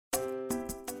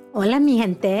Hola, mi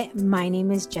gente. My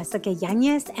name is Jessica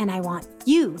Yanez, and I want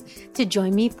you to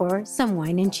join me for some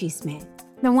Wine and Chisme.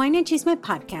 The Wine and Chisme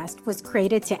podcast was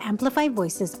created to amplify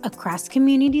voices across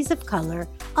communities of color,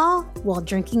 all while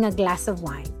drinking a glass of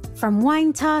wine. From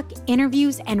wine talk,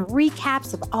 interviews, and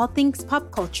recaps of all things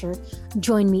pop culture,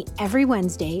 join me every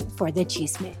Wednesday for the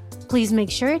Chisme. Please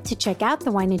make sure to check out the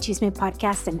Wine and Chisme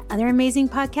podcast and other amazing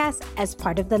podcasts as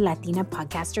part of the Latina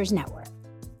Podcasters Network.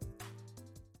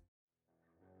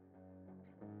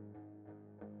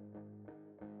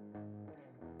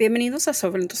 Bienvenidos a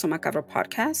Sobrenoso Macabro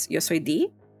Podcast. Yo soy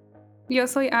Dee. Yo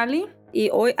soy Ali.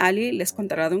 Y hoy Ali les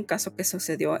contará de un caso que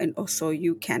sucedió en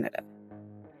Osoyoos, Canadá.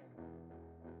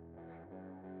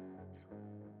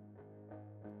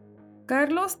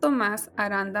 Carlos Tomas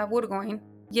Aranda Burgoin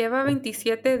lleva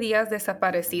 27 días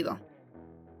desaparecido.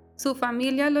 Su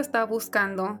familia lo está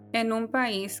buscando en un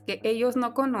país que ellos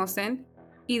no conocen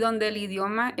y donde el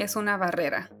idioma es una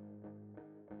barrera.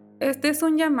 Este es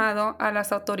un llamado a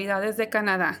las autoridades de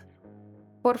Canadá.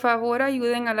 Por favor,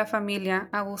 ayuden a la familia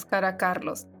a buscar a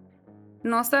Carlos.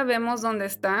 No sabemos dónde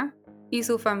está y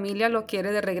su familia lo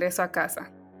quiere de regreso a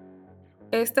casa.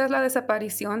 Esta es la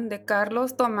desaparición de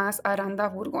Carlos Tomás Aranda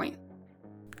Burgoin.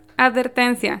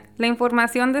 Advertencia: la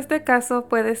información de este caso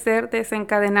puede ser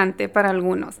desencadenante para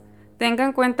algunos. Tengan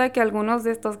en cuenta que algunos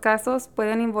de estos casos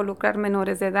pueden involucrar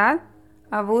menores de edad,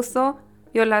 abuso,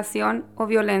 violación o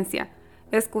violencia.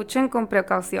 Escuchen con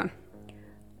precaución.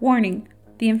 Warning: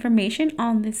 the information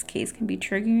on this case can be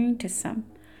triggering to some.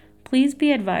 Please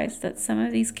be advised that some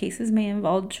of these cases may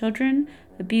involve children,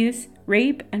 abuse,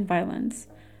 rape, and violence.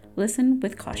 Listen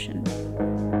with caution.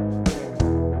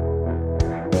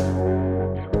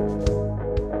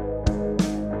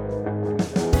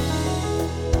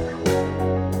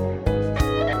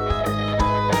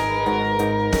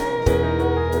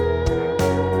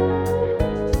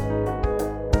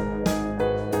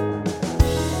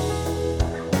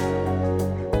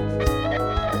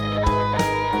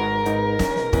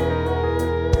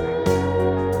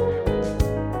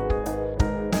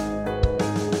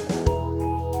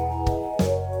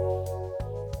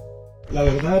 La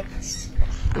verdad,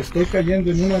 estoy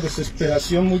cayendo en una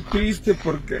desesperación muy triste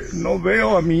porque no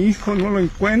veo a mi hijo, no lo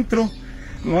encuentro,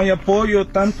 no hay apoyo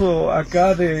tanto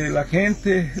acá de la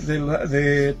gente,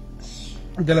 de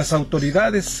las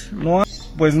autoridades,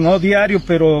 pues no diario,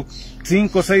 pero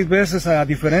 5 o 6 veces a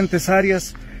diferentes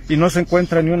áreas y no se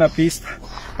encuentra ni una pista.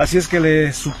 Así es que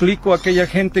le suplico a aquella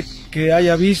gente que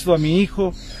haya visto a mi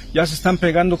hijo, ya se están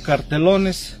pegando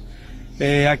cartelones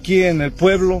aquí en el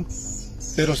pueblo.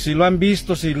 Pero si lo han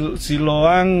visto, si lo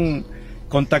han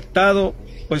contactado,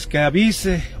 pues que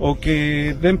avise o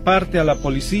que den parte a la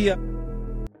policía.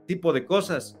 Tipo de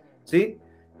cosas, ¿sí?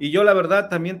 Y yo la verdad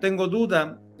también tengo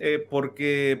duda,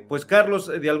 porque pues Carlos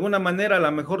de alguna manera a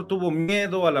lo mejor tuvo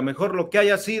miedo, a lo mejor lo que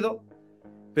haya sido,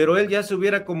 pero él ya se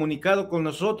hubiera comunicado con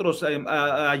nosotros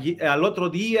al otro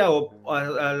día o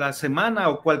a la semana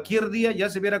o cualquier día ya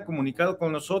se hubiera comunicado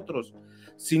con nosotros.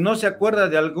 Si no se acuerda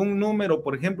de algún número,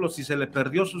 por ejemplo, si se le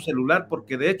perdió su celular,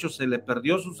 porque de hecho se le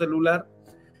perdió su celular,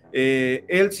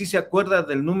 él sí se acuerda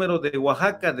del número de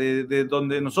Oaxaca, de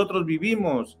donde nosotros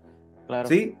vivimos, claro.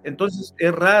 ¿Sí? Entonces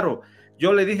es raro.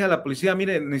 Yo le dije a la policía,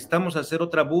 mire, necesitamos hacer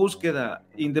otra búsqueda,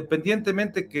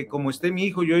 independientemente que como esté mi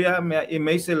hijo, yo ya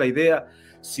me hice la idea,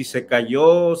 si se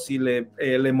cayó, si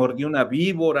le mordió una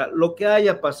víbora, lo que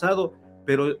haya pasado,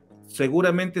 pero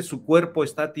seguramente su cuerpo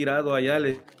está tirado allá.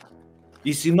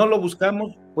 Y si no lo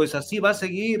buscamos, pues así va a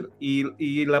seguir.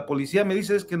 Y la policía me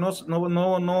dice es que no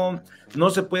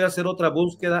se puede hacer otra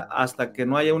búsqueda hasta que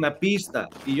no haya una pista.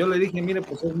 Y yo le dije, mire,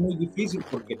 pues es muy difícil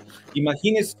porque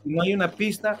imagínese si no hay una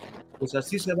pista, pues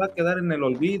así se va a quedar en el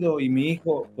olvido y mi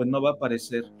hijo pues no va a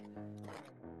aparecer.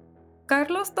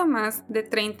 Carlos Tomás, de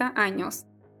 30 años,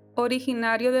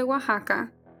 originario de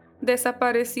Oaxaca,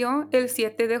 desapareció el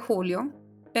 7 de julio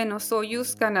en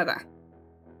Osoyoos, Canadá.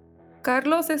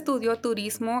 Carlos estudió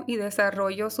Turismo y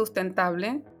Desarrollo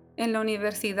Sustentable en la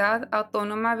Universidad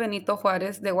Autónoma Benito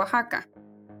Juárez de Oaxaca.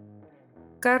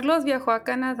 Carlos viajó a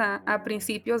Canadá a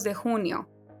principios de junio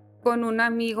con un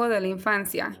amigo de la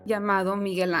infancia llamado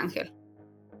Miguel Ángel.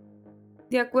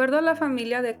 De acuerdo a la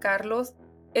familia de Carlos,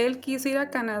 él quiso ir a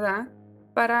Canadá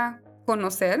para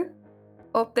conocer,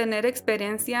 obtener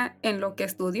experiencia en lo que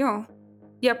estudió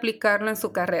y aplicarlo en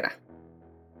su carrera.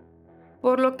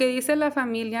 Por lo que dice la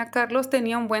familia, Carlos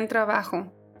tenía un buen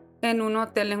trabajo en un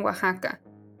hotel en Oaxaca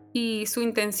y su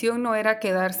intención no era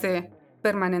quedarse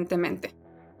permanentemente.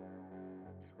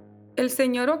 El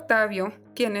señor Octavio,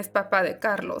 quien es papá de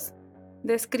Carlos,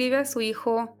 describe a su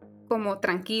hijo como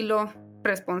tranquilo,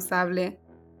 responsable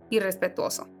y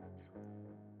respetuoso.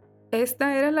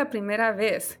 esta era la primera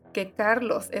vez que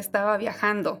Carlos estaba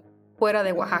viajando fuera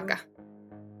de Oaxaca.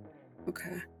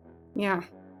 Okay. Yeah.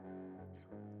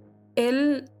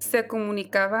 Él se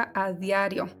comunicaba a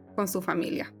diario con su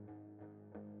familia.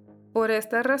 Por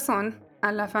esta razón,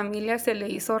 a la familia se le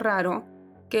hizo raro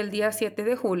que el día 7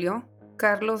 de julio,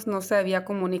 Carlos no se había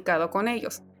comunicado con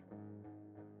ellos.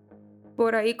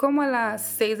 Por ahí como a las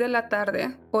 6 de la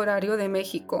tarde, horario de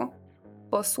México,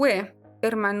 Josué,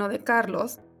 hermano de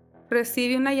Carlos,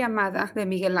 recibe una llamada de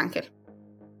Miguel Ángel.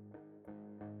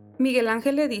 Miguel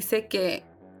Ángel le dice que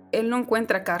él no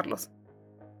encuentra a Carlos,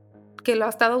 que lo ha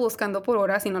estado buscando por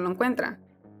horas y no lo encuentra,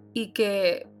 y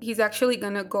que he's actually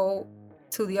gonna go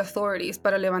to the authorities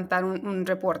para levantar un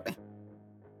reporte.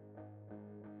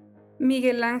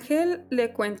 Miguel Ángel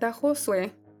le cuenta a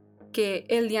Josué que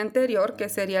el día anterior, que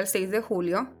sería el 6 de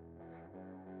julio,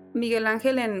 Miguel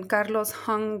Ángel and Carlos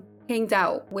hanged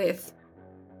out with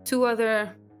 2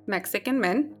 other Mexican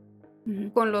men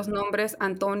con los nombres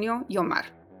Antonio y Omar.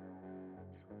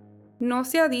 No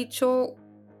se ha dicho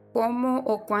cómo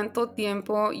o cuánto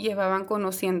tiempo llevaban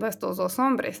conociendo a estos dos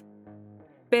hombres,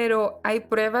 pero hay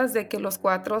pruebas de que los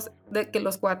cuatro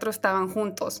estaban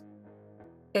juntos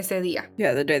ese día.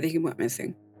 Yeah, the day that he went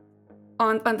missing.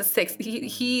 On the 6th.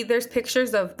 There's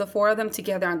pictures of the 4 of them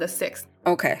together on the 6th.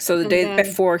 Okay, so the day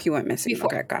before he went missing.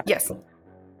 Before, Okay, got it. yes.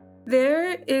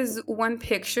 There is one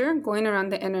picture going around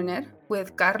the internet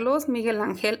with Carlos, Miguel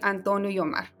Ángel, Antonio y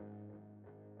Omar.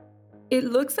 It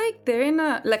looks like they're in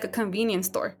a convenience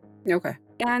store. Okay.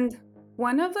 And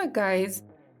one of the guys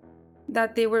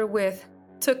that they were with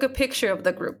took a picture of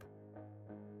the group.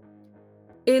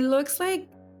 It looks like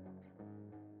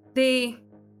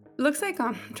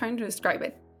I'm trying to describe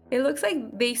it. It looks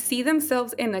like they see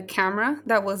themselves in a camera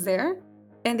that was there,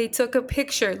 and they took a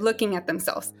picture looking at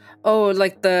themselves. Oh,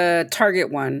 like the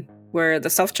Target one where the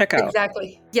self-checkout.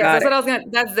 Exactly. Yes,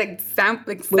 that's the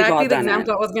example. Exactly the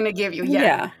example I was gonna give you.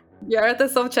 Yeah. You're at the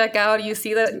self-checkout, you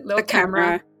see the little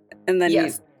camera. And then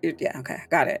yeah, okay,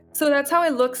 got it. So that's how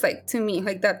it looks like to me.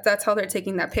 Like that's how they're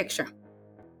taking that picture.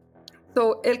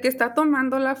 So el que está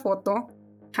tomando la foto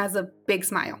has a big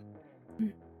smile.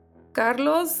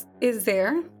 Carlos is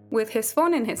there with his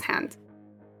phone in his hand,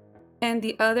 and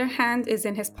the other hand is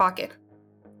in his pocket.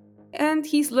 And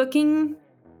he's looking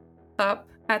up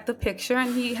at the picture,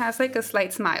 and he has like a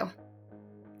slight smile.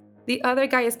 The other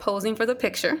guy is posing for the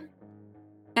picture,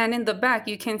 and in the back,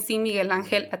 you can see Miguel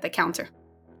Ángel at the counter.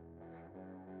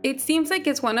 It seems like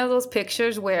it's one of those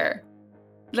pictures where,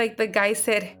 like, the guy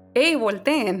said, "Hey,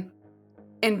 volteen,"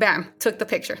 and bam, took the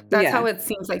picture. That's how it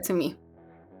seems like to me.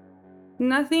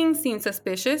 Nothing seems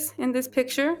suspicious in this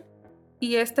picture,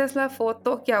 y esta es la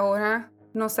foto que ahora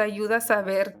nos ayuda a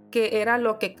saber qué era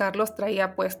lo que Carlos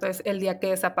traía puesto el día que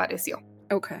desapareció.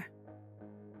 Okay.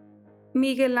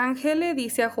 Miguel Ángel le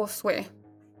dice a Josué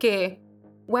que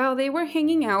while they were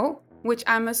hanging out, which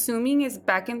I'm assuming is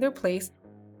back in their place,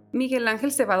 Miguel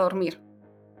Ángel se va a dormir.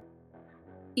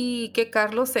 Y que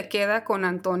Carlos se queda con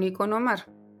Antonio y con Omar.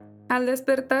 Al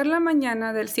despertar la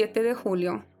mañana del 7 de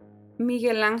julio,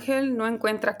 Miguel Ángel no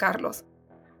encuentra a Carlos.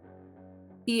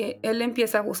 Y él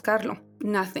empieza a buscarlo.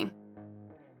 Nothing.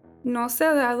 No se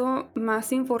ha dado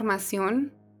más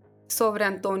información sobre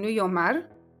Antonio y Omar,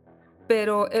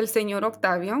 pero el señor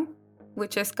Octavio,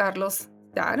 which is Carlos'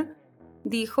 dad,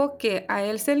 dijo que a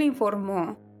él se le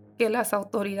informó que las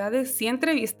autoridades sí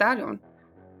entrevistaron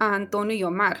a Antonio y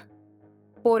Omar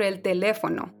por el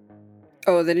teléfono.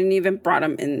 Oh, they didn't even brought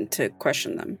him in to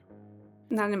question them.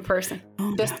 Not in person.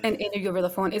 Just an interview over the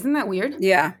phone. Isn't that weird?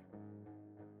 Yeah.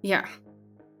 Yeah.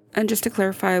 And just to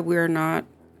clarify, we're not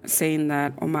saying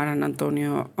that Omar and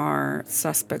Antonio are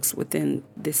suspects within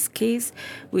this case.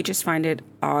 We just find it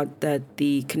odd that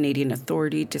the Canadian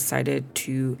authority decided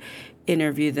to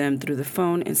interview them through the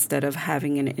phone instead of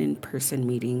having an in-person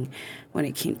meeting when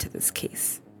it came to this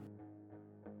case.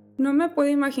 No me puedo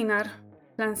imaginar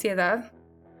la ansiedad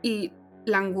y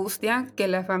la angustia que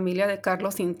la familia de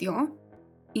Carlos sintió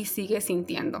y sigue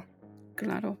sintiendo.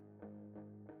 Claro.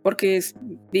 Porque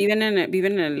viven en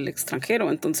el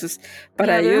extranjero, entonces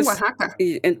para ellos,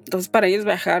 para ellos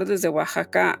viajar desde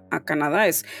Oaxaca a Canadá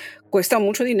cuesta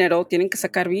mucho dinero, tienen que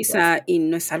sacar visa y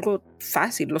no es algo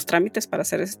fácil. Los trámites para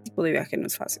hacer ese tipo de viaje no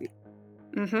es fácil.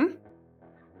 Mm-hmm.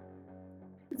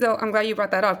 So I'm glad you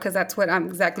brought that up because that's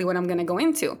exactly what I'm going to go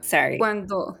into. Sorry.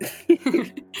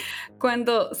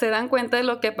 Cuando se dan cuenta de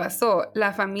lo que pasó,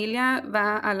 la familia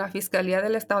va a la Fiscalía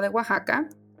del Estado de Oaxaca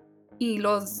y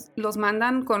los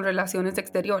mandan con relaciones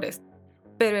exteriores.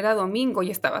 Pero era domingo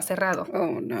y estaba cerrado.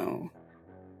 Oh, no.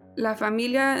 La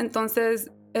familia,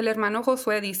 entonces, el hermano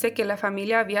Josué dice que la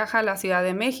familia viaja a la Ciudad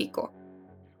de México.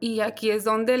 Y aquí es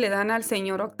donde le dan al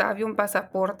señor Octavio un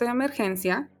pasaporte de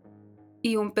emergencia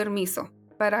y un permiso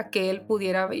para que él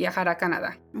pudiera viajar a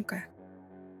Canadá. Okay.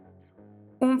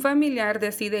 Un familiar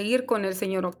decide ir con el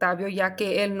señor Octavio ya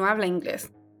que él no habla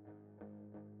inglés.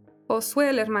 Josué,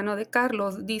 el hermano de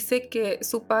Carlos, dice que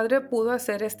su padre pudo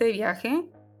hacer este viaje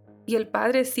y el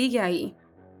padre sigue ahí,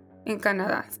 en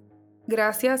Canadá,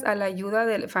 gracias a la ayuda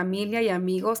de la familia y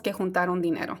amigos que juntaron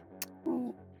dinero.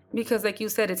 Oh, Because like you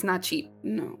said, it's not cheap.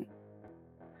 no.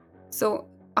 So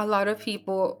a lot of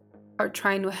people are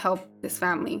trying to help this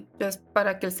family just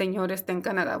para que el señor esté en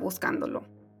Canadá buscándolo.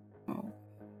 Oh.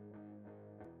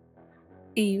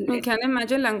 Y I can't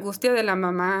imagine la angustia de la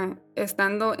mamá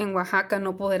estando en Oaxaca,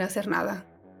 no poder hacer nada.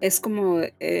 es como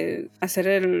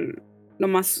hacer lo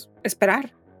más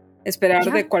esperar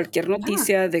Yeah. de cualquier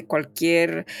noticia, de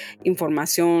cualquier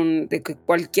información, de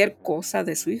cualquier cosa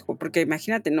de su hijo, porque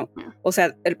imagínate, no, Yeah. o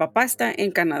sea, el papá está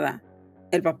en Canadá,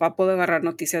 el papá puede agarrar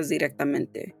noticias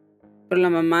directamente, pero la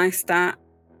mamá está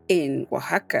en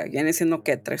Oaxaca, viene siendo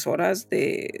que 3 horas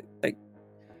de, like,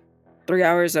 3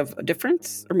 hours of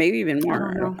difference, or maybe even more,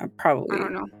 I don't know. probably. I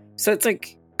don't know. So it's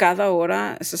like cada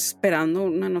hora estás esperando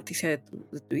una noticia de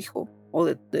tu hijo o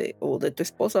de tu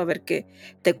esposo a ver qué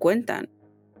te cuentan.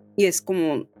 Y es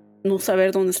como no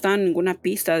saber dónde está, ninguna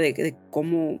pista de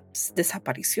cómo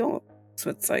desapareció. So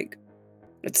it's like,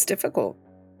 it's difficult.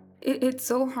 It's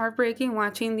so heartbreaking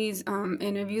watching these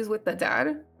interviews with the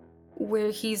dad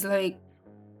where he's like,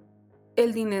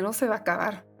 el dinero se va a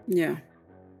acabar. Yeah.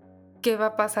 ¿Qué va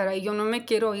a pasar ahí? Yo no me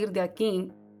quiero ir de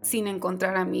aquí sin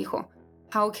encontrar a mi hijo.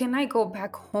 How can I go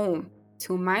back home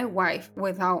to my wife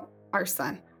without our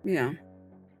son? Yeah.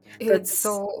 It's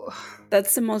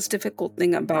That's the most difficult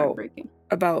thing heartbreaking.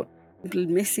 about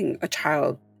missing a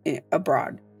child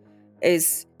abroad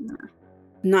is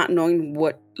not knowing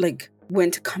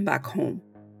when to come back home.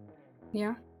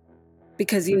 Yeah.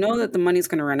 Because you know that the money's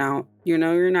going to run out. You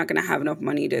know you're not going to have enough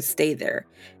money to stay there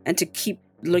and to keep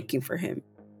looking for him.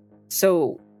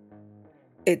 So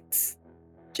it's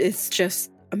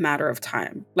just a matter of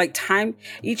time. Like time,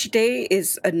 each day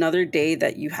is another day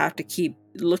that you have to keep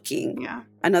looking. Yeah.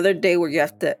 Another day where you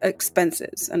have the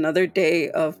expenses. Another day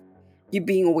of you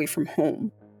being away from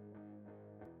home.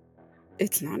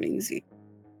 It's not easy.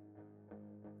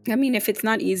 I mean, if it's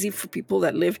not easy for people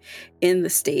that live in the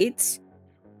States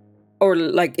or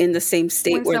like in the same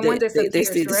state When where someone they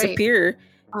disappear,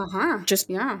 just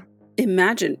Yeah.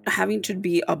 imagine having to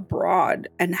be abroad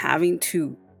and having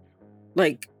to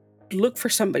like look for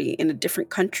somebody in a different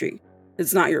country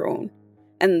that's not your own,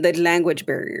 and the language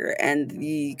barrier and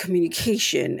the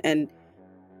communication and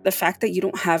the fact that you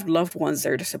don't have loved ones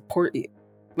there to support you.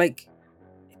 Like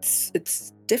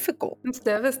it's difficult. It's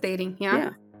devastating.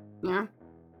 Yeah.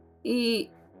 Y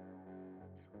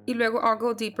luego I'll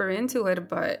go deeper into it,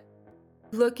 but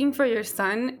looking for your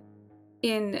son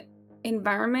in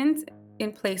environments,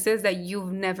 in places that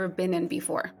you've never been in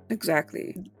before.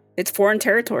 Exactly. It's foreign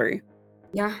territory.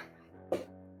 Yeah.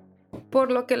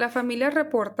 Por lo que la familia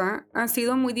reporta, ha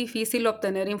sido muy difícil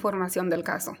obtener información del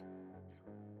caso.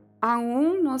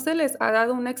 Aún no se les ha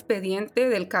dado un expediente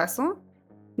del caso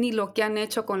ni lo que han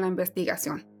hecho con la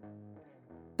investigación.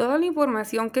 Toda la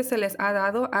información que se les ha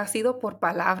dado ha sido por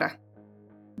palabra.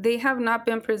 They have not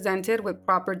been presented with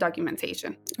proper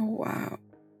documentation. Oh, wow.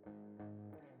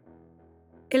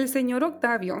 Al señor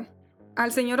Octavio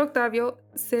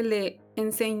se le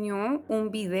enseñó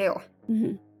un video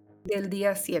del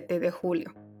día 7 de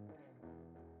julio.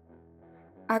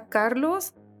 A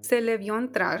Carlos se le vio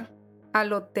entrar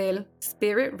al hotel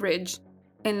Spirit Ridge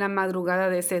en la madrugada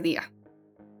de ese día.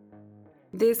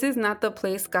 This is not the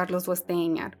place Carlos was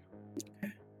staying at.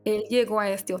 Él llegó a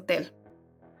este hotel.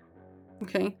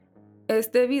 Okay.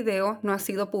 Este video no ha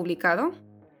sido publicado.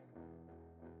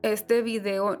 Este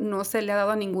video no se le ha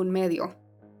dado a ningún medio,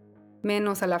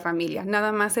 menos a la familia.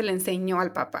 Nada más se le enseñó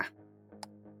al papá.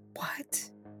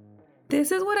 What?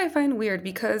 This is what I find weird,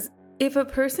 because if a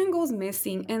person goes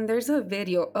missing and there's a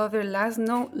video of their last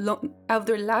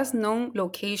known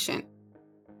location,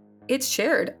 it's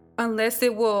shared unless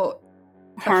it will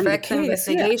affect the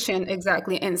investigation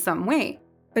exactly in some way.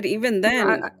 But even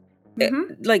then,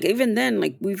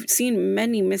 like we've seen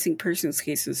many missing persons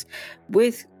cases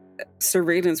with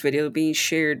surveillance video being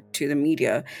shared to the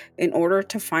media in order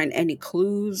to find any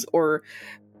clues or,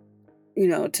 you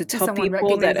know, to tell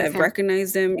people that have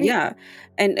recognized them. Right. Yeah.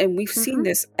 And we've seen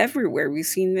this everywhere. We've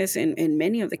seen this in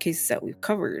many of the cases that we've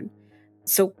covered.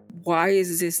 So why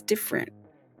is this different?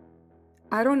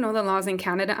 I don't know the laws in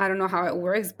Canada. I don't know how it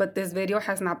works, but this video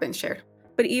has not been shared.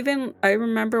 But even I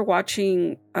remember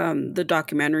watching the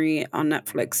documentary on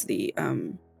Netflix, the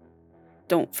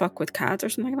Don't Fuck with Cats or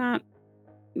something like that.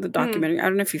 The documentary. I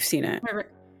don't know if you've seen it.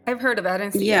 I've heard of that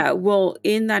and seen Yeah, it. well,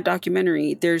 in that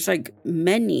documentary, there's like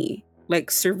many like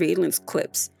surveillance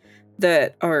clips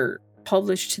that are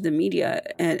published to the media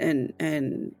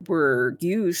and were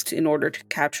used in order to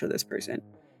capture this person.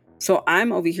 So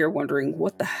I'm over here wondering,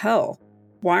 what the hell?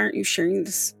 Why aren't you sharing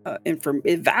this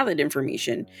valid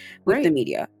information with the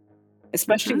media,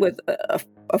 especially with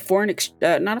a foreign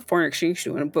not a foreign exchange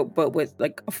student, but with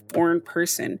like a foreign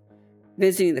person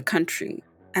visiting the country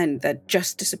and that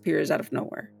just disappears out of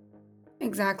nowhere?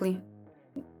 Exactly.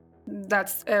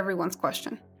 That's everyone's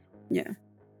question. Yeah.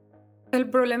 El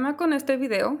problema con este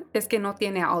video es que no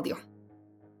tiene audio.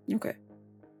 Okay.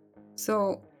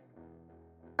 So,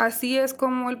 así es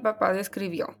como el papá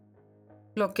describió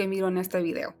lo que miró en este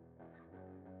video.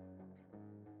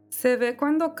 Se ve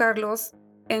cuando Carlos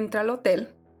entra al hotel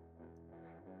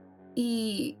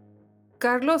y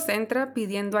Carlos entra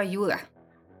pidiendo ayuda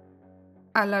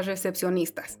a las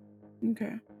recepcionistas.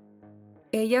 Okay.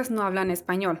 Ellas no hablan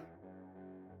español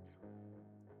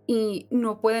y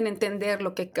no pueden entender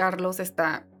lo que Carlos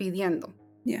está pidiendo.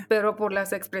 Yeah. Pero por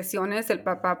las expresiones el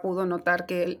papá pudo notar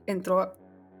que él entró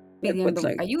pidiendo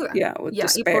ayuda.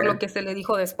 Y por lo que se le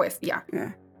dijo después, Yeah.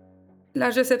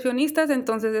 Las recepcionistas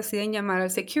entonces deciden llamar al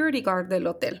security guard del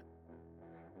hotel.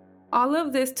 All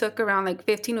of this took around like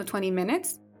 15 to 20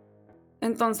 minutes.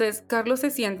 Entonces Carlos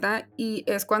se sienta y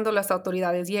es cuando las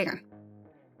autoridades llegan.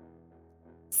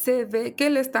 Se ve que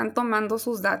le están tomando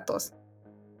sus datos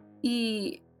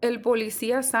y el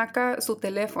policía saca su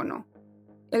teléfono.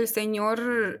 El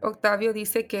señor Octavio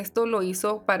dice que esto lo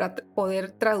hizo para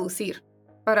poder traducir,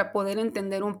 para poder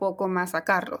entender un poco más a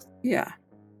Carlos. Yeah.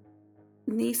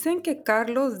 Dicen que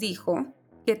Carlos dijo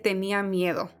que tenía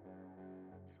miedo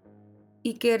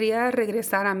y quería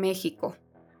regresar a México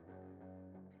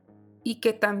y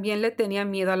que también le tenía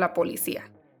miedo a la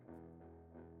policía.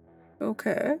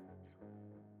 Okay.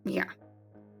 Ya.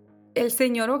 El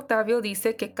señor Octavio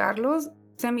dice que Carlos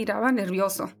se miraba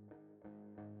nervioso.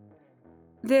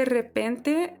 De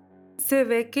repente se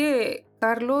ve que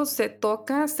Carlos se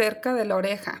toca cerca de la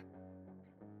oreja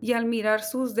y al mirar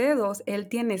sus dedos él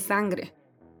tiene sangre.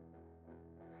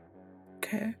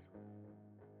 Okay.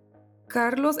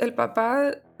 Carlos, el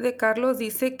papá de Carlos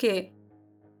dice que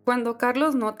cuando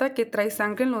Carlos nota que trae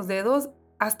sangre en los dedos,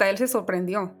 hasta él se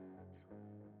sorprendió.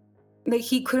 Like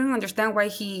he couldn't understand why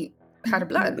he had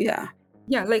blood. Yeah.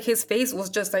 Yeah, like his face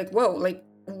was just like, whoa, like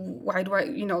why do I,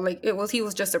 like he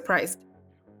was just surprised.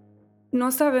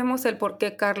 No sabemos el por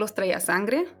qué Carlos traía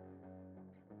sangre,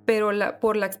 pero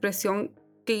por la expresión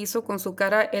que hizo con su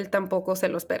cara, él tampoco se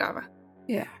lo esperaba.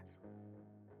 Yeah.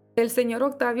 El señor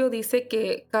Octavio dice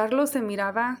que Carlos se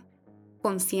miraba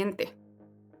consciente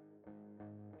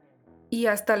y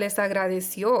hasta les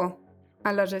agradeció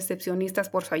a las recepcionistas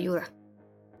por su ayuda.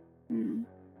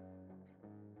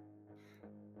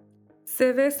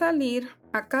 Se ve salir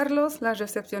a Carlos, las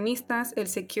recepcionistas, el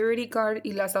security guard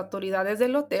y las autoridades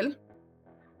del hotel.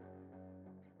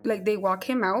 Like they walk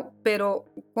him out, pero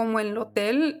como el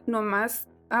hotel nomás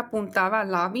apuntaba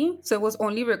al lobby, so it was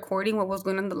only recording what was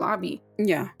going on in the lobby.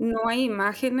 Yeah. No hay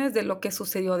imágenes de lo que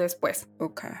sucedió después.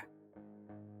 Okay.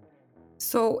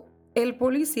 So, el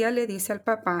policía le dice al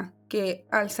papá que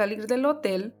al salir del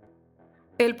hotel,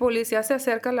 el policía se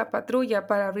acerca a la patrulla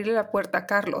para abrirle la puerta a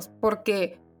Carlos,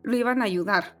 porque lo iban a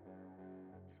ayudar.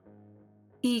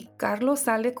 Y Carlos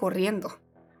sale corriendo.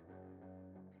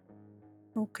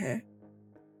 Okay.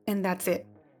 And that's it.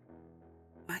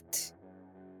 What?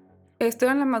 Esto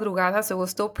era en la madrugada, so it was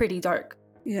still pretty dark.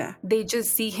 Yeah. They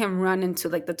just see him run into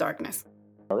like the darkness.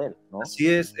 ¿No? Así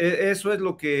es, eso es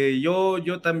lo que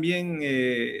yo también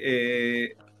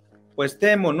pues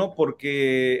temo, ¿no?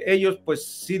 Porque ellos pues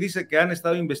sí dice que han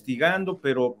estado investigando,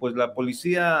 pero pues la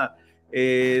policía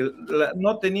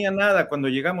no tenía nada cuando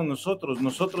llegamos nosotros.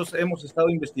 Nosotros hemos estado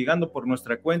investigando por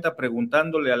nuestra cuenta,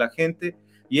 preguntándole a la gente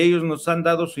y ellos nos han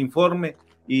dado su informe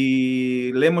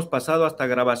y le hemos pasado hasta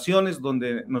grabaciones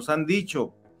donde nos han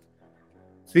dicho.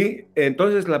 Sí,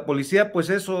 entonces la policía, pues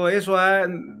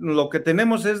lo que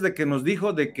tenemos es de que nos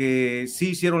dijo de que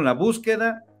sí hicieron la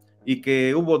búsqueda y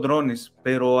que hubo drones,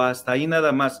 pero hasta ahí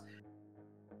nada más.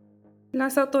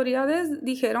 Las autoridades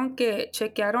dijeron que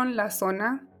chequearon la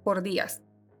zona por días,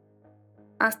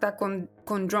 hasta con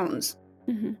drones,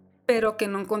 pero que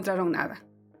no encontraron nada.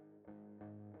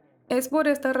 Es por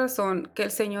esta razón que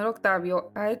el señor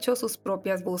Octavio ha hecho sus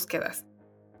propias búsquedas.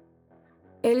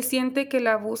 Él siente que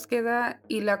la búsqueda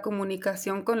y la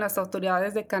comunicación con las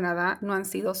autoridades de Canadá no han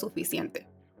sido suficiente.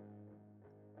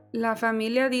 La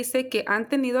familia dice que han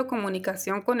tenido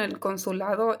comunicación con el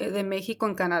consulado de México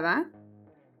en Canadá,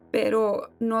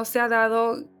 pero no se ha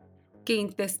dado que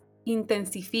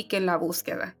intensifiquen la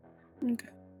búsqueda. Okay.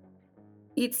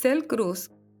 Itzel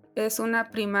Cruz es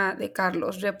una prima de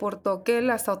Carlos. Reportó que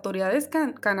las autoridades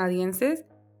canadienses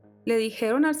le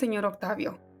dijeron al señor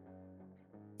Octavio,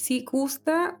 si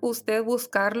gusta usted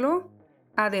buscarlo,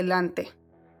 adelante.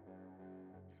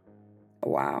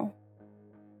 Wow.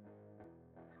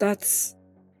 That's...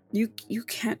 You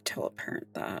can't tell a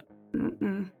parent that.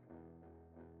 Mm-mm.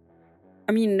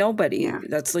 I mean, nobody Yeah.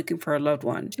 that's looking for a loved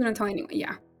one. Shouldn't tell anyone,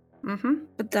 yeah. Mm-hmm.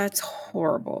 But that's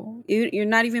horrible. You're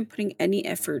not even putting any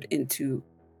effort into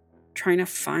trying to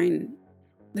find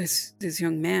this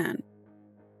young man.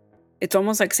 It's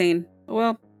almost like saying,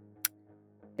 well,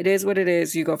 it is what it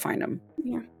is. You go find him.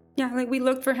 Yeah, like we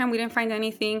looked for him. We didn't find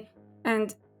anything.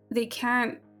 And they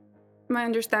can't, my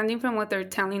understanding from what they're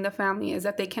telling the family is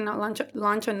that they cannot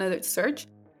launch another search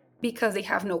because they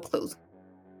have no clues.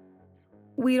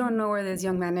 We don't know where this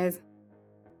young man is.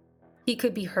 He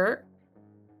could be hurt.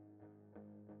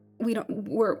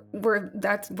 We're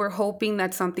hoping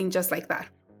that something just like that.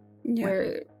 Yeah.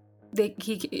 Where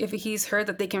if he's hurt,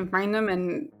 that they can find him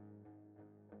and,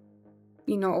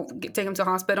 take him to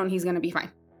hospital and he's going to be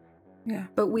fine. Yeah.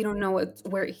 But we don't know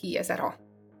where he is at all.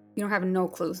 We don't have no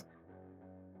clues.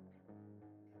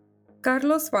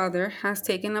 Carlos' father has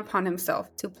taken upon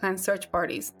himself to plan search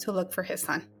parties to look for his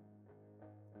son.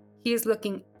 He is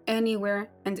looking anywhere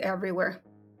and everywhere,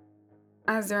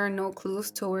 as there are no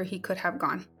clues to where he could have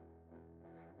gone.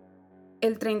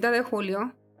 El 30 de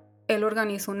julio, él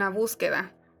organizó una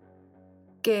búsqueda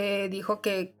que dijo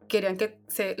que querían que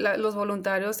los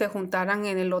voluntarios se juntaran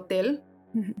en el hotel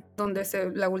donde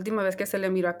la última vez que se le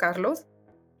miró a Carlos,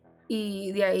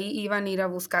 y de ahí iban a ir a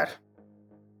buscar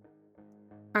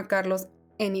a Carlos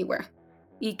anywhere,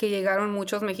 y que llegaron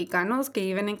muchos mexicanos que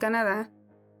viven en Canadá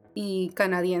y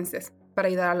canadienses para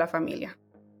ayudar a la familia.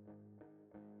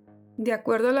 De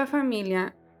acuerdo a la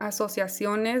familia,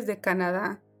 asociaciones de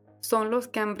Canadá son los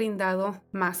que han brindado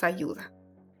más ayuda.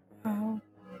 Oh.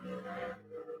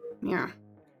 Yeah.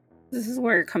 This is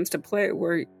where it comes to play,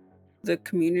 where the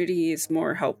community is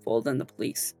more helpful than the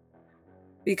police.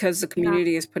 Because the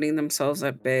community is putting themselves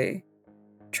at bay,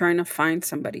 trying to find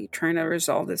somebody, trying to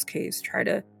resolve this case, try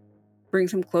to bring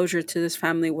some closure to this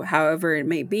family, however it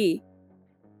may be,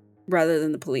 rather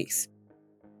than the police.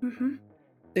 Mm-hmm.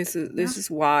 This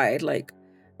is why, like,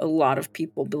 a lot of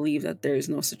people believe that there is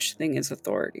no such thing as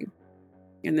authority,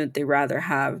 and that they rather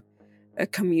have a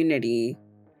community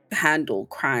handle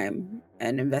crime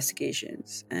and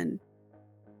investigations and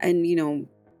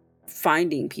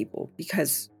finding people,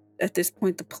 because at this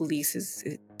point the police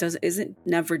isn't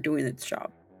never doing its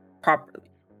job properly.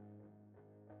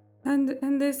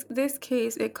 And this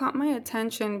case, it caught my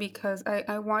attention because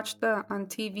I watched on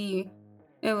TV.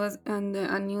 It was on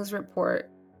a news report.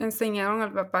 Enseñaron al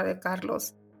papá de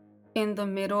Carlos in the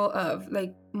middle of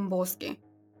like un bosque,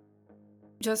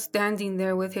 just standing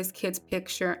there with his kid's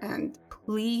picture and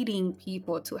pleading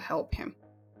people to help him.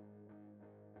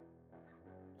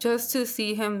 Just to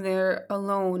see him there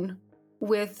alone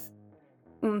with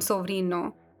un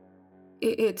sobrino,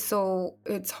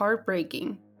 it's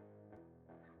heartbreaking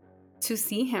to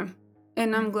see him.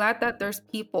 And I'm glad that there's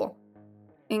people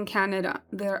in Canada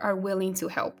that are willing to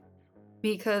help,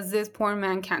 because this poor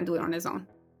man can't do it on his own.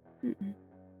 Mm-mm.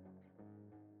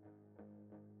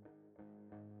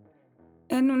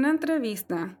 En una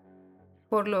entrevista,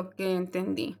 por lo que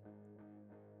entendí,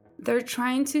 they're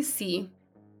trying to see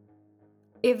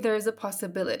if there is a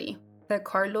possibility that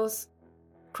Carlos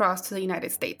crossed to the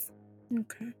United States.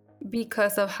 Okay.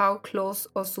 Because of how close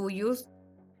Osuyos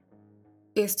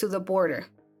is to the border,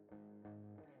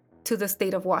 to the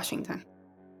state of Washington.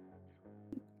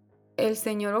 El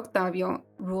señor Octavio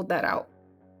ruled that out.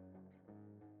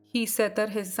 He said that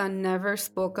his son never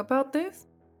spoke about this,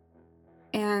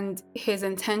 and his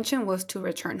intention was to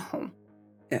return home.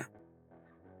 Yeah.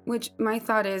 Which my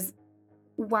thought is,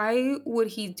 why would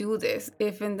he do this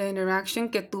if in the interaction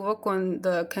que tuvo con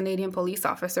the Canadian police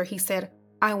officer, he said,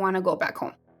 I want to go back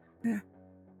home? Yeah.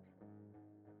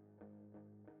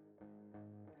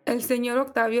 El señor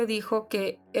Octavio dijo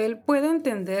que él puede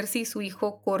entender si su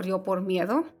hijo corrió por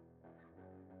miedo,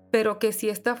 pero que si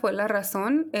esta fue la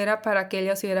razón, era para que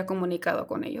ella se hubiera comunicado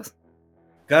con ellos.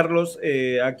 Carlos,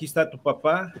 aquí está tu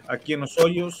papá, aquí en los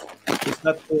hoyos,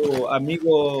 está tu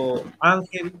amigo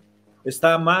Ángel,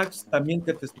 está Max, también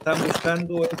que te están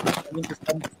buscando, también te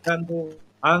están buscando,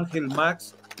 Ángel,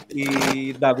 Max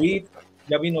y David,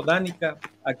 ya vino Danica,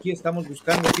 aquí estamos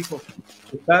buscando, hijo.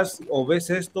 ¿Estás o ves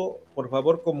esto? Por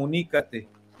favor, comunícate,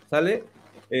 ¿sale?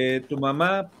 Tu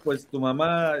mamá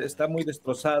está muy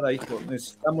destrozada, hijo.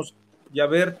 Necesitamos ya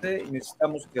verte y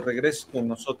necesitamos que regreses con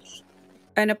nosotros.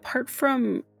 And apart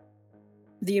from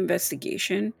the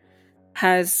investigation,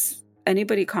 has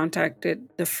anybody contacted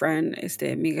the friend,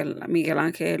 Miguel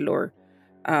Angel, or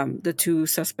the two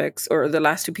suspects, or the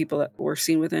last two people that were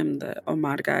seen with him, the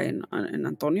Omar guy and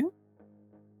Antonio?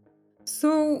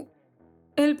 So,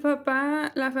 el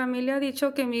papá, la familia ha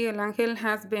dicho que Miguel Ángel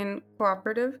has been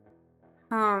cooperative,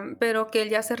 pero que él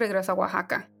ya se regresó a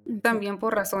Oaxaca, también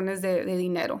por razones de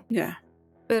dinero. Yeah.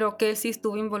 Pero que él sí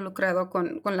estuvo involucrado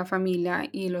con la familia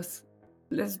y les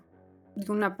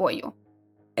dio un apoyo.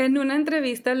 En una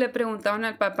entrevista le preguntaron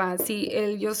al papá si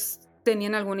ellos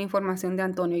tenían alguna información de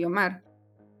Antonio y Omar.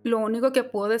 Lo único que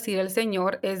pudo decir el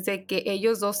señor es de que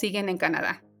ellos dos siguen en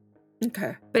Canadá.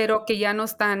 Okay. Pero que ya no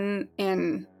están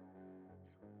en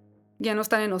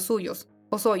los suyos,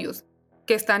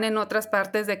 que están en otras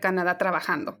partes de Canadá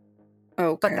trabajando.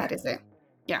 Okay. But that is it.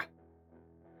 Yeah.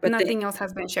 But Nothing else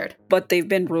has been shared. But they've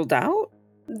been ruled out?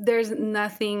 There's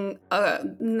nothing,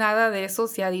 nada de eso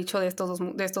se ha dicho de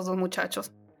estos dos muchachos.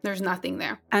 There's nothing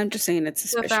there. I'm just saying it's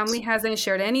suspicious. The family hasn't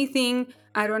shared anything.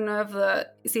 I don't know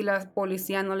si la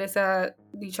policía no les ha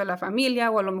dicho a la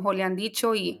familia o a lo mejor le han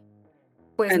dicho y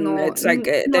pues and no, it's like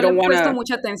no they don't le han want puesto to.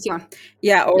 mucha atención.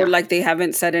 Yeah, or like they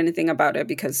haven't said anything about it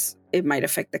because it might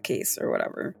affect the case or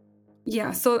whatever.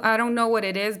 Yeah, so I don't know what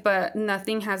it is, but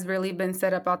nothing has really been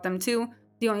said about them too.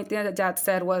 The only thing that Dad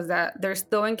said was that they're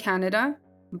still in Canada,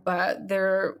 but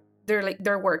they're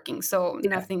working, so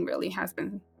nothing really has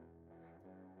been.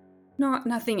 No,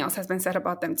 nothing else has been said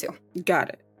about them too. Got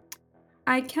it.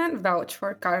 I can't vouch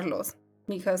for Carlos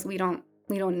because we don't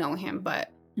know him, but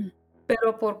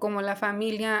pero por como la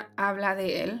familia habla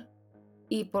de él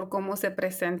y por cómo se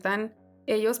presentan,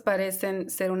 ellos parecen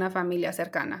ser una familia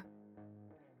cercana.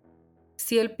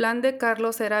 Si el plan de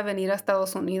Carlos era venir a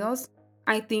Estados Unidos,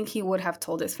 I think he would have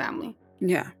told his family.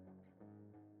 Yeah.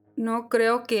 No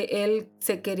creo que él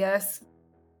se quería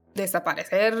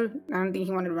desaparecer. I don't think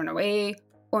he wanted to run away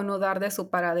o no dar de su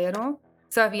paradero,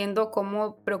 sabiendo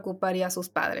cómo preocuparía a sus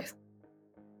padres.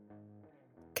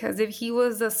 Because if he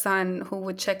was the son who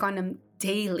would check on him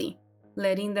daily,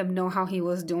 letting them know how he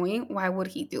was doing, why would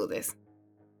he do this?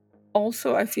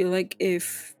 Also, I feel like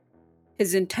if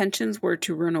his intentions were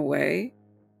to run away,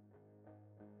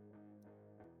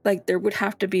 like there would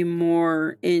have to be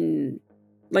more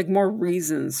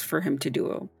reasons for him to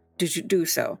do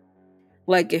so.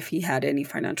 Like if he had any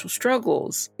financial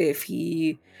struggles, if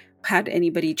he had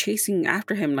anybody chasing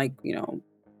after him, like, you know,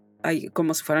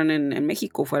 como si fueran en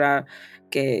México, fuera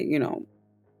que, you know,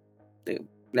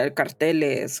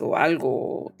 carteles o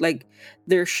algo. Like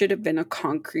there should have been a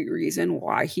concrete reason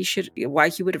why he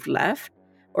would have left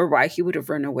or why he would have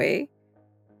run away.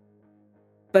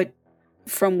 But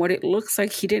from what it looks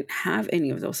like, he didn't have any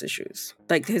of those issues.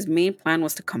 Like his main plan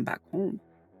was to come back home.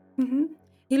 Mm-hmm.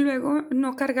 Y luego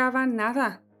no cargaba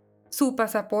nada. Su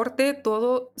pasaporte,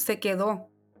 todo se quedó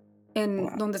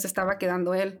en donde se estaba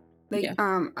quedando él.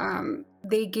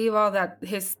 They gave all that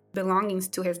his belongings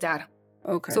to his dad.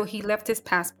 Okay. So he left his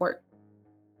passport.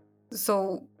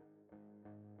 So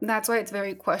that's why it's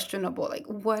very questionable. Like,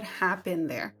 what happened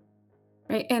there?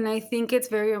 Right? And I think it's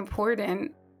very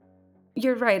important.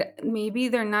 You're right. Maybe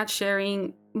they're not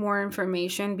sharing more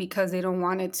information because they don't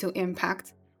want it to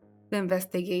impact the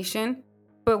investigation.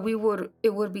 But it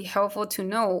would be helpful to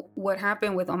know what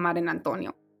happened with Omar and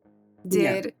Antonio.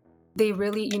 Did they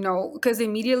really, you know, because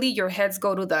immediately your heads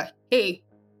go to hey,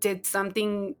 did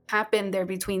something happen there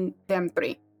between them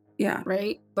three? Yeah.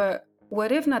 Right? But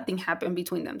what if nothing happened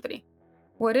between them three?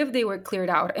 What if they were cleared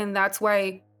out and that's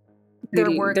why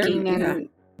they're working and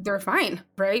they're fine,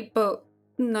 right? But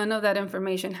none of that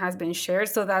information has been shared.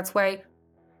 So that's why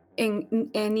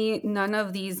in none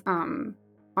of these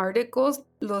articles,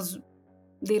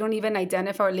 they don't even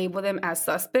identify or label them as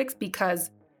suspects because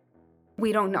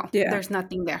we don't know. Yeah. There's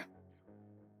nothing there.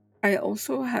 I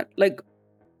also had, like,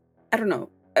 I don't know.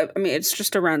 I mean, it's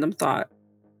just a random thought.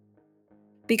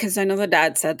 Because I know the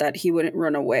dad said that he wouldn't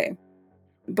run away.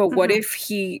 But what if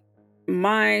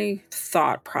my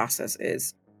thought process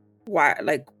is, why,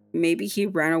 like, maybe he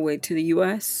ran away to the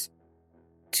U.S.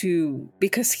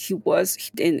 because he was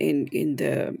in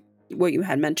the, what you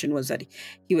had mentioned was that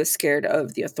he was scared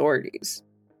of the authorities.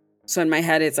 So in my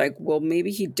head, it's like, well,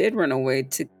 maybe he did run away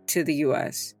to the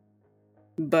U.S.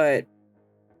 But,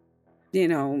 you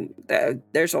know,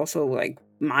 there's also like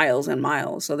miles and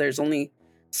miles. So there's only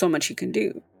so much he can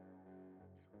do.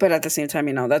 But at the same time,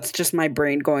 you know, that's just my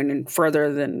brain going in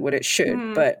further than what it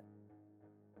should. But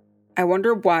I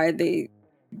wonder why they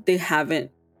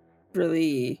haven't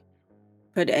really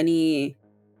put any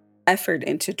effort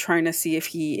into trying to see if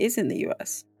he is in the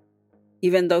U.S.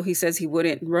 even though he says he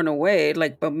wouldn't run away,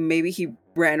 like, but maybe he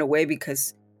ran away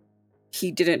because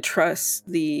he didn't trust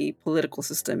the political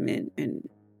system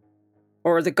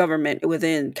or the government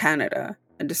within Canada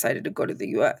and decided to go to the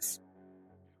US.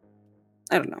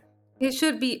 I don't know.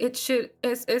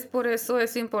 Es por eso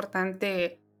es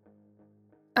importante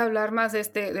hablar más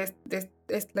de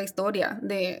la historia,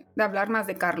 de hablar más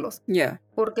de Carlos. Yeah.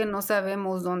 Porque no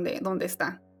sabemos dónde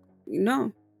está.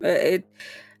 No.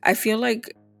 I feel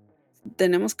like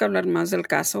tenemos que hablar más del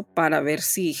caso para ver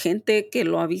si gente que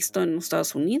lo ha visto en los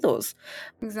Estados Unidos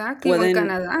Exactly, o en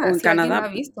Canadá, o en si alguien lo Canadá, ha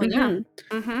visto, ya.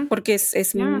 porque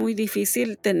es Yeah. muy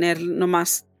difícil tener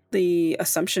nomás the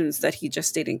assumptions that he just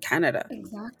stayed in Canada.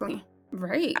 Exactly,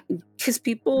 right. Because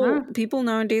people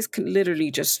nowadays can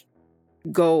literally just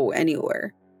go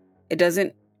anywhere.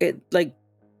 Like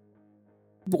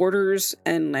borders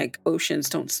and like oceans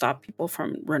don't stop people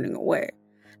from running away.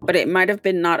 But it might have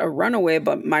been not a runaway,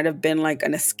 but might have been like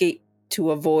an escape to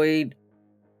avoid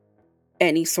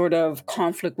any sort of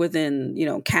conflict within,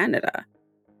 Canada.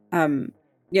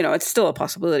 It's still a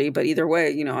possibility, but either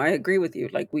way, I agree with you.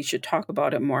 Like, we should talk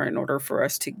about it more in order for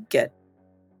us to get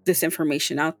this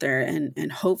information out there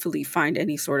and hopefully find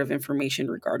any sort of information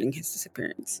regarding his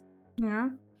disappearance. Yeah.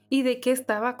 ¿Y de qué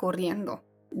estaba corriendo?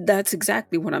 That's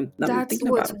exactly what I'm thinking about. That's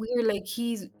what's weird. Like,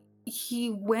 he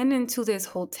went into this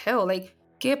hotel. Like,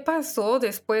 ¿qué pasó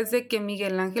después de que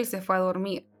Miguel Ángel se fue a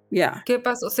dormir? Yeah. ¿Qué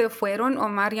pasó? ¿Se fueron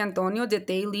Omar y Antonio? Did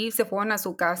they leave? ¿Se fueron a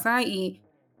su casa? ¿Y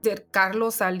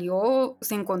Carlos salió?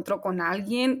 ¿Se encontró con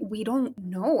alguien? We don't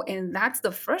know. And that's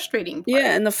the frustrating part.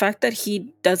 Yeah, and the fact that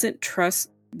he doesn't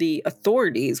trust the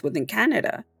authorities within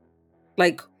Canada.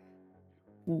 Like,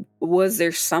 was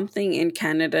there something in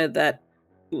Canada that,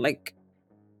 like,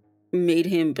 made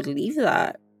him believe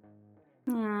that?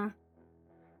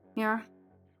 Yeah.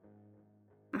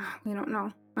 We don't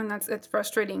know. And it's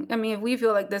frustrating. I mean, if we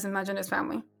feel like this, imagine his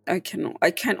family. I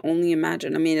can't only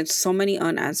imagine. I mean, it's so many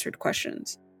unanswered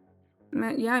questions.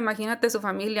 Yeah, imagínate su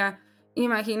familia.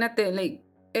 Imagínate, like,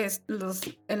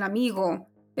 el amigo.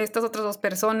 Estas otras dos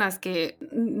personas que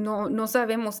no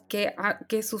sabemos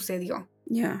qué sucedió.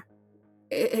 Yeah.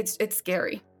 It's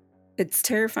scary. It's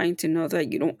terrifying to know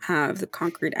that you don't have the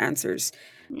concrete answers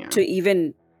to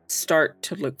even start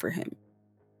to look for him.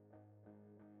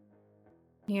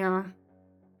 Yeah.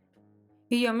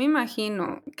 Y yo me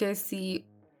imagino que si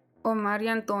Omar y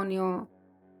Antonio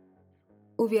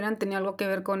hubieran tenido algo que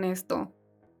ver con esto,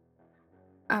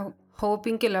 I'm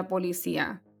hoping que la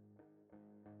policía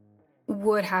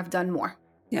would have done more.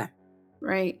 Yeah.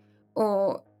 Right?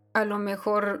 O a lo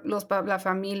mejor la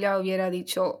familia hubiera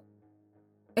dicho,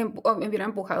 hubiera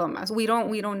empujado más. We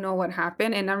don't know what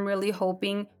happened, and I'm really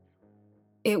hoping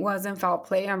it wasn't foul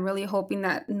play. I'm really hoping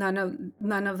that none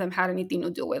of them had anything to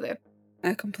do with it.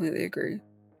 I completely agree.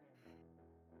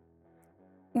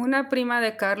 Una prima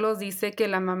de Carlos dice que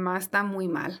la mamá está muy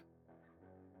mal.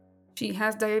 She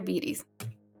has diabetes.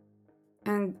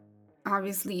 And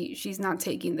obviously she's not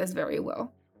taking this very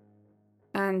well.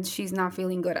 And she's not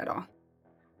feeling good at all.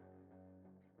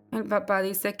 El papá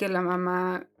dice que la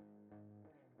mamá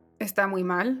está muy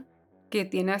mal, que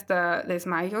tiene hasta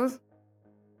desmayos,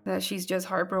 that she's just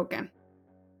heartbroken.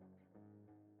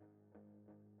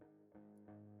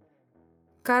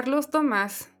 Carlos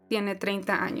Tomás tiene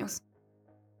 30 años.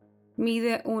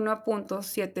 Mide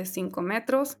 1.75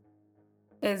 metros.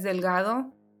 Es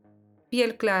delgado,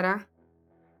 piel clara,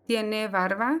 tiene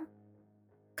barba,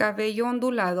 cabello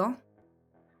ondulado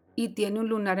y tiene un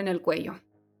lunar en el cuello.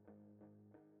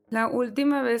 La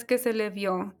última vez que se le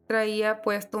vio, traía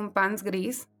puesto un pants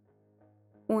gris,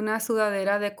 una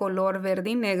sudadera de color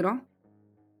verde y negro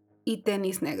y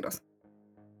tenis negros.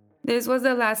 This was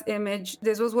the last image.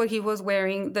 This was what he was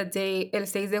wearing the day, el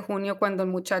 6 de junio, cuando el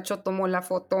muchacho tomó la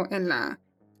foto en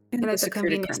the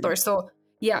convenience store. So,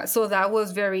 yeah, so that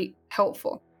was very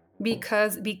helpful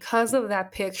because of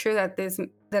that picture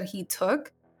that he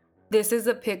took, this is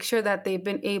a picture that they've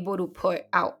been able to put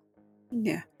out.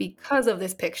 Yeah. Because of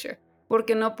this picture.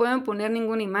 Porque no pueden poner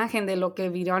ninguna imagen de lo que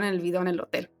vieron en el video en el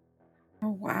hotel.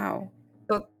 Oh, wow.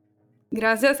 So,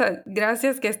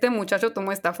 gracias que este muchacho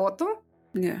tomó esta foto.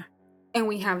 Yeah. And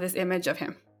we have this image of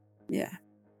him. Yeah.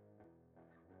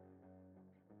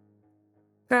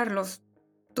 Carlos,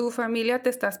 tu familia te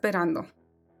está esperando.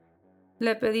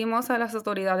 Le pedimos a las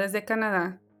autoridades de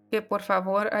Canadá que por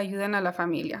favor ayuden a la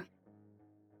familia.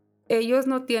 Ellos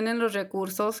no tienen los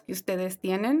recursos que ustedes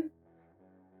tienen.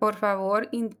 Por favor,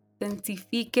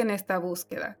 intensifiquen esta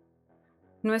búsqueda.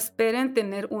 No esperen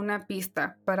tener una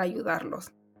pista para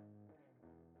ayudarlos.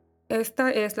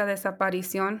 Esta es la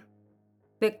desaparición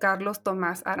de Carlos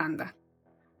Tomás Aranda.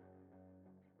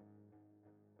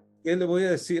 ¿Qué le voy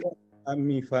a decir a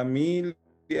mi familia,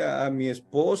 a mi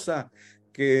esposa,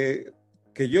 que,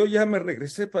 que yo ya me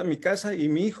regresé para mi casa y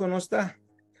mi hijo no está?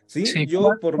 Sí, Sí,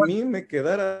 yo por mí me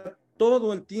quedara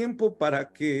todo el tiempo para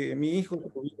que mi hijo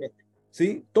estuviera.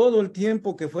 Sí, todo el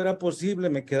tiempo que fuera posible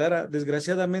me quedara.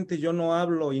 Desgraciadamente yo no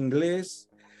hablo inglés,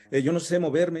 yo no sé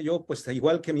moverme, yo pues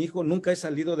igual que mi hijo nunca he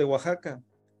salido de Oaxaca.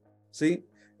 ¿Sí?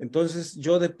 Entonces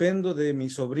yo dependo de mi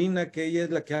sobrina, que ella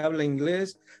es la que habla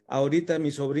inglés. Ahorita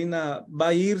mi sobrina va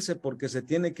a irse porque se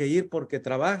tiene que ir porque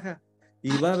trabaja y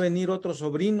va a venir otro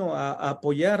sobrino a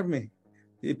apoyarme.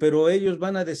 Pero ellos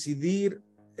van a decidir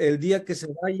el día que se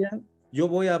vayan. Yo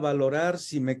voy a valorar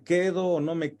si me quedo o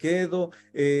no me quedo.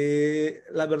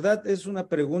 La verdad es una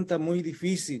pregunta muy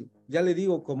difícil. Ya le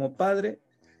digo, como padre,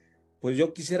 pues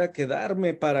yo quisiera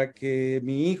quedarme para que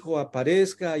mi hijo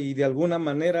aparezca y de alguna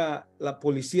manera la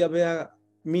policía vea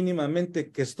mínimamente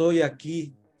que estoy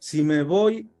aquí. Si me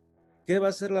voy, ¿qué va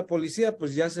a hacer la policía?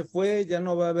 Pues ya se fue, ya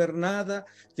no va a haber nada,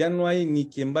 ya no hay ni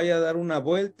quien vaya a dar una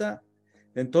vuelta.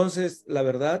 Entonces, la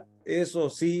verdad,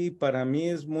 eso sí, para mí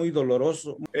es muy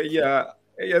doloroso. Ella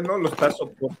no lo está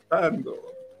soportando.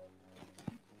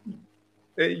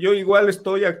 Yo igual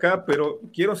estoy acá, pero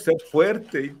quiero ser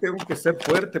fuerte y tengo que ser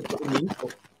fuerte por mi hijo.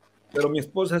 Pero mi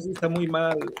esposa sí está muy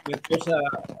mal. Mi esposa,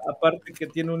 aparte que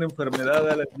tiene una enfermedad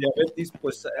de la diabetes,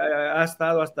 pues ha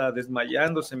estado hasta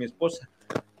desmayándose mi esposa,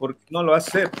 porque no lo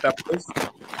acepta. Pues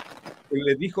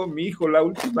le dijo mi hijo la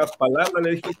última palabra,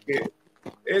 le dijo que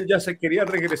él ya se quería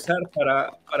regresar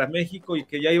para México y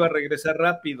que ya iba a regresar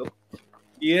rápido.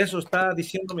 Y eso está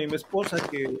diciéndome mi esposa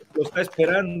que lo está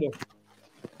esperando.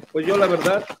 Pues yo la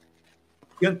verdad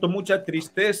siento mucha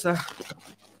tristeza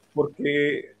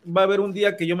porque va a haber un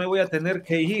día que yo me voy a tener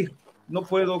que ir. No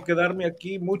puedo quedarme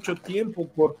aquí mucho tiempo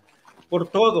por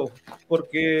todo,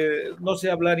 porque no sé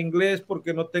hablar inglés,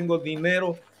 porque no tengo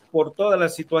dinero, por toda la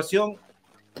situación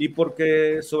y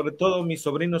porque sobre todo mi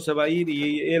sobrino se va a ir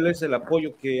y él es el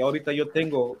apoyo que ahorita yo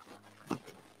tengo.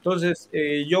 Entonces,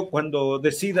 yo cuando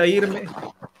decida irme,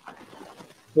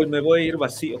 pues me voy a ir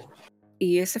vacío.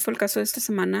 Y ese fue el caso de esta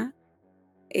semana.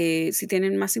 Si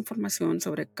tienen más información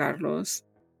sobre Carlos,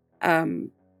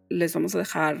 les vamos a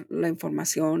dejar la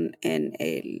información en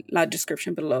la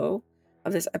description below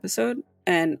of this episode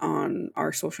and on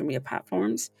our social media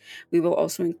platforms. We will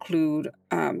also include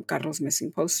Carlos'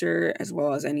 missing poster as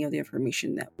well as any of the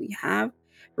information that we have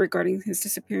regarding his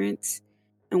disappearance.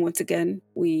 And once again,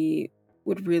 we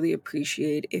would really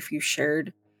appreciate if you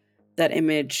shared that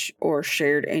image or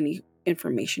shared any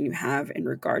information you have in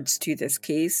regards to this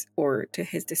case or to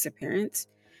his disappearance.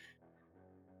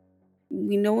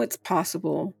 We know it's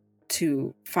possible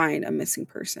to find a missing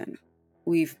person.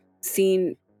 We've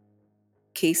seen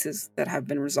cases that have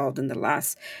been resolved in the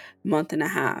last month and a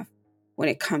half when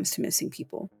it comes to missing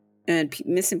people and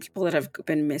missing people that have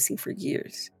been missing for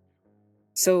years.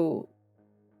 So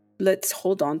let's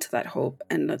hold on to that hope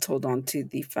and let's hold on to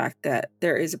the fact that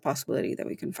there is a possibility that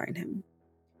we can find him.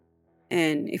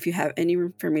 And if you have any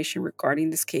information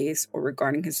regarding this case or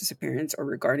regarding his disappearance or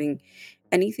regarding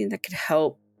anything that could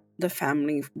help the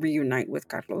family reunite with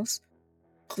Carlos,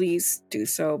 please do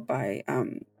so by,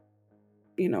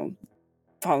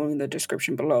 following the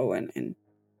description below and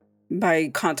by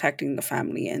contacting the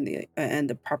family and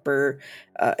the proper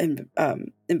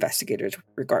investigators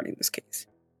regarding this case.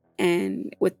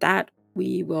 And with that,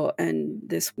 we will end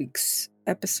this week's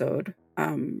episode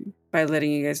by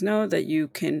letting you guys know that you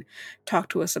can talk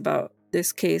to us about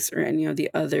this case or any of the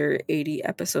other 80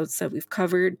 episodes that we've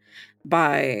covered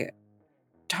by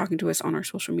talking to us on our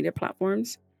social media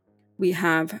platforms. We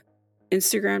have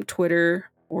Instagram, Twitter,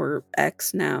 or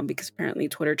X now because apparently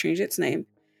Twitter changed its name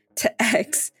to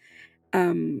X,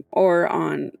 or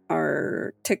on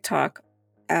our TikTok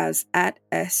as at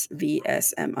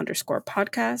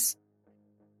SVSM_podcast,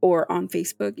 or on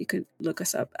Facebook, you can look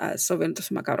us up as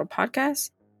Soventos Macabro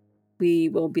Podcast. We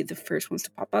will be the first ones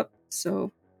to pop up.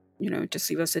 So, just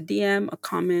leave us a DM, a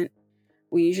comment.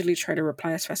 We usually try to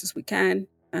reply as fast as we can.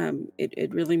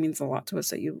 It really means a lot to us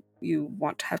that you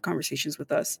want to have conversations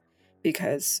with us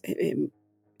because it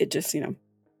just,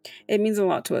 it means a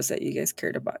lot to us that you guys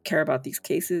care about these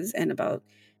cases and about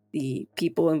the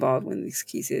people involved in these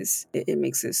cases. It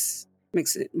makes it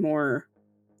more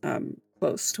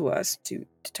close to us to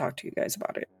talk to you guys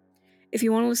about it. If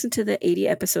you want to listen to the 80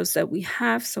 episodes that we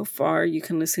have so far, you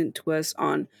can listen to us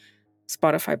on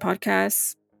Spotify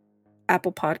Podcasts,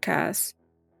 Apple Podcasts,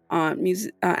 on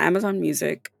Amazon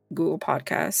Music, Google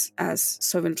Podcasts as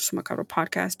Soventos Macabro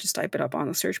Podcast. Just type it up on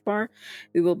the search bar.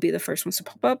 We will be the first ones to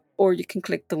pop up, or you can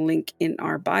click the link in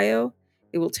our bio.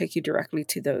 It will take you directly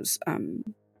to those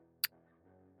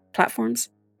platforms.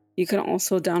 You can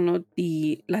also download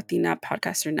the Latina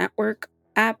Podcaster Network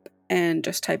app and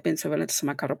just type in Surveillance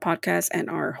Macabro podcast, and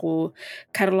our whole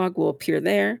catalog will appear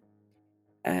there.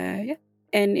 Yeah.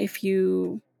 And if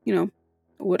you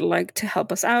would like to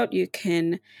help us out, you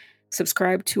can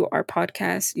subscribe to our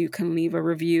podcast. You can leave a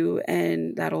review,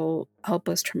 and that'll help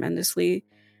us tremendously.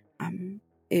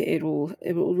 It will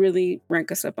really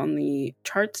rank us up on the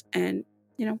charts, and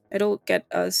it'll get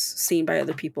us seen by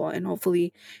other people, and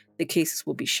hopefully the cases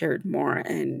will be shared more,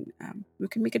 and we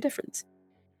can make a difference.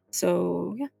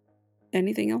 So yeah,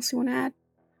 anything else you want to add?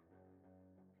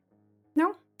 No,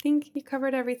 I think you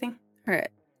covered everything. All right.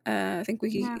 I think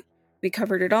we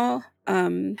covered it all.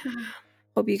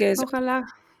 Hope you guys. Ojalá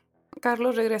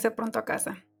Carlos regrese pronto a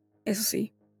casa. Eso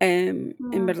sí. En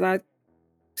verdad,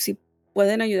 si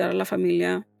pueden ayudar a la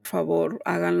familia, por favor,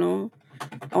 háganlo.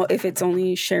 Or if it's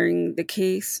only sharing the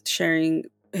case, sharing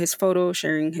his photo,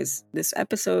 sharing this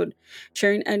episode,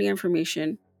 sharing any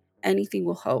information, anything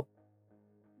will help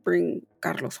bring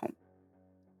Carlos home.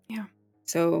 Yeah.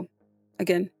 So,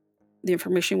 again, the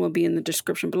information will be in the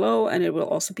description below, and it will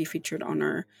also be featured on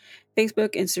our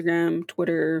Facebook, Instagram,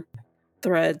 Twitter,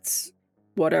 Threads,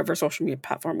 whatever social media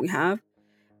platform we have.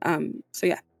 So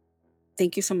yeah,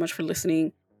 thank you so much for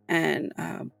listening, and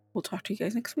we'll talk to you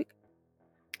guys next week.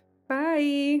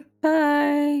 Bye.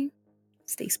 Bye.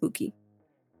 Stay spooky.